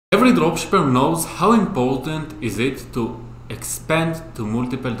Every dropshipper knows how important is it to expand to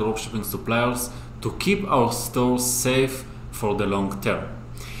multiple dropshipping suppliers to keep our stores safe for the long term.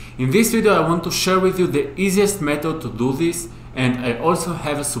 In this video I want to share with you the easiest method to do this, and I also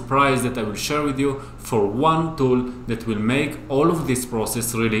have a surprise that I will share with you for one tool that will make all of this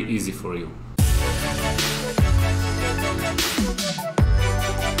process really easy for you.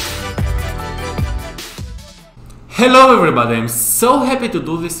 Hello everybody, I'm so happy to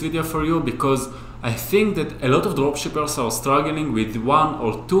do this video for you because I think that a lot of dropshippers are struggling with one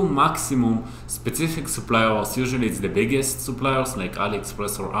or two maximum specific suppliers. Usually it's the biggest suppliers like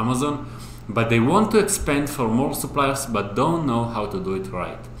AliExpress or Amazon, but they want to expand for more suppliers but don't know how to do it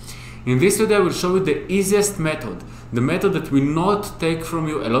right. In this video I will show you the easiest method, the method that will not take from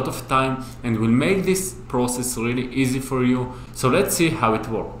you a lot of time and will make this process really easy for you. So let's see how it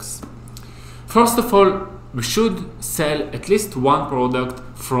works. First of all, we should sell at least one product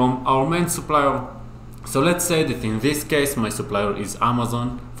from our main supplier. So let's say that in this case my supplier is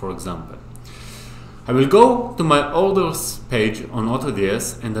Amazon, for example. I will go to my orders page on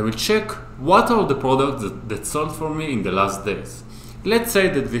AutoDS and I will check what are the products that sold for me in the last days. Let's say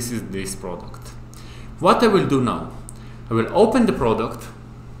that this is this product. What I will do now, I will open the product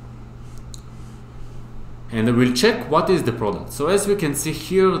and I will check what is the product. So as we can see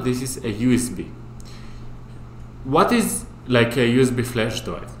here, this is a USB. What is like a USB flash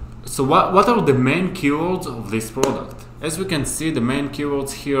drive? So what are the main keywords of this product? As we can see, the main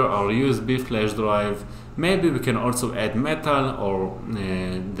keywords here are USB flash drive. Maybe we can also add metal or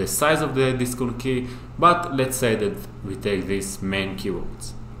the size of the disk on key, but let's say that we take these main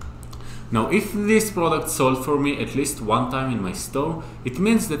keywords. Now if this product sold for me at least one time in my store, it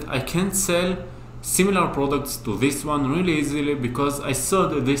means that I can sell similar products to this one really easily because I saw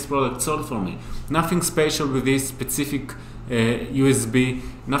that this product sold for me. Nothing special with this specific USB,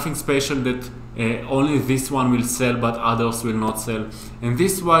 nothing special that only this one will sell but others will not sell, and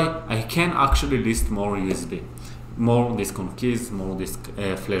this is why I can actually list more USB, more disk on keys, more disk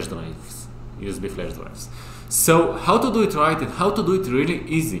flash drives, USB flash drives. So how to do it right and how to do it really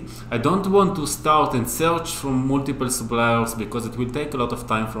easy. I don't want to start and search from multiple suppliers because it will take a lot of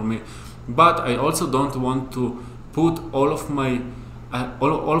time for me, but I also don't want to put all of my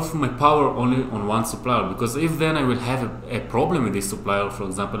power only on one supplier, because if then I will have a problem with this supplier, for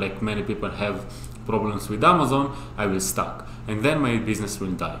example, like many people have problems with Amazon, I will stuck and then my business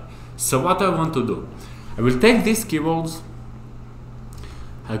will die. So what I want to do, I will take these keywords,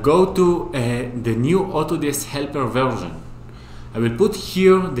 I go to the new AutoDS helper version. I will put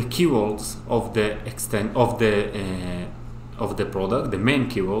here the keywords of the product, the main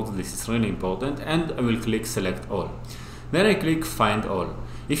keywords. This is really important, and I will click select all. Then I click find all.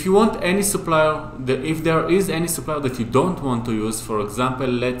 If you want any supplier, if there is any supplier that you don't want to use, for example,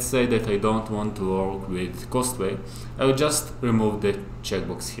 let's say that I don't want to work with Costway, I will just remove the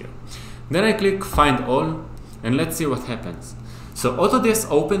checkbox here. Then I click find all and let's see what happens. So AutoDS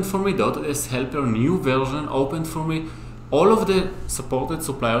opened for me, the AutoDS helper new version opened for me all of the supported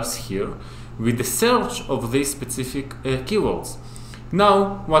suppliers here with the search of these specific keywords.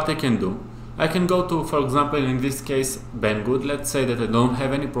 Now what I can do, I can go to, for example, in this case, Banggood. Let's say that I don't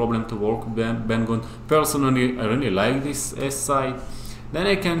have any problem to work with Banggood. Personally, I really like this site. Then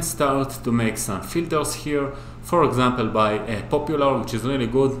I can start to make some filters here, for example, by popular, which is really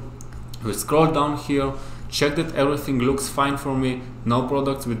good. We scroll down here, check that everything looks fine for me, no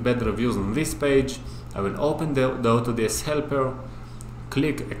products with bad reviews on this page. I will open the AutoDS helper,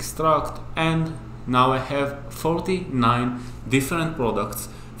 click extract, and now I have 49 different products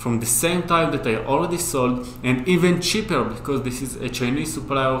from the same type that I already sold, and even cheaper because this is a Chinese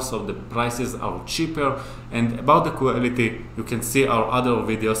supplier, so the prices are cheaper. And about the quality, you can see our other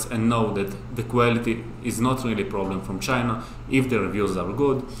videos and know that the quality is not really a problem from China if the reviews are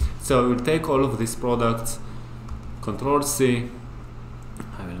good. So I will take all of these products, Control C,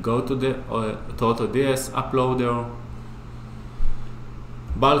 I will go to the AutoDS uploader,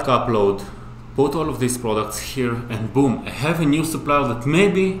 bulk upload, put all of these products here, and boom, I have a new supplier that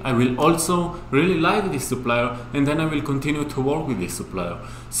maybe I will also really like this supplier, and then I will continue to work with this supplier.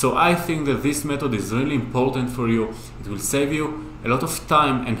 So I think that this method is really important for you. It will save you a lot of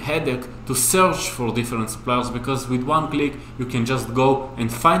time and headache to search for different suppliers, because with one click you can just go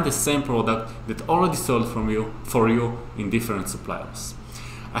and find the same product that already sold for you in different suppliers.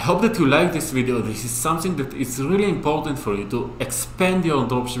 I hope that you like this video. This is something that is really important for you to expand your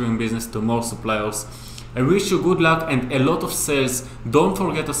dropshipping business to more suppliers. I wish you good luck and a lot of sales. Don't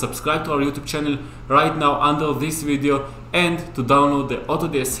forget to subscribe to our YouTube channel right now under this video, and to download the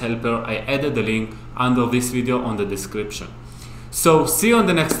AutoDS helper, I added the link under this video on the description. So see you on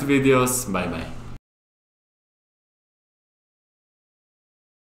the next videos. Bye bye.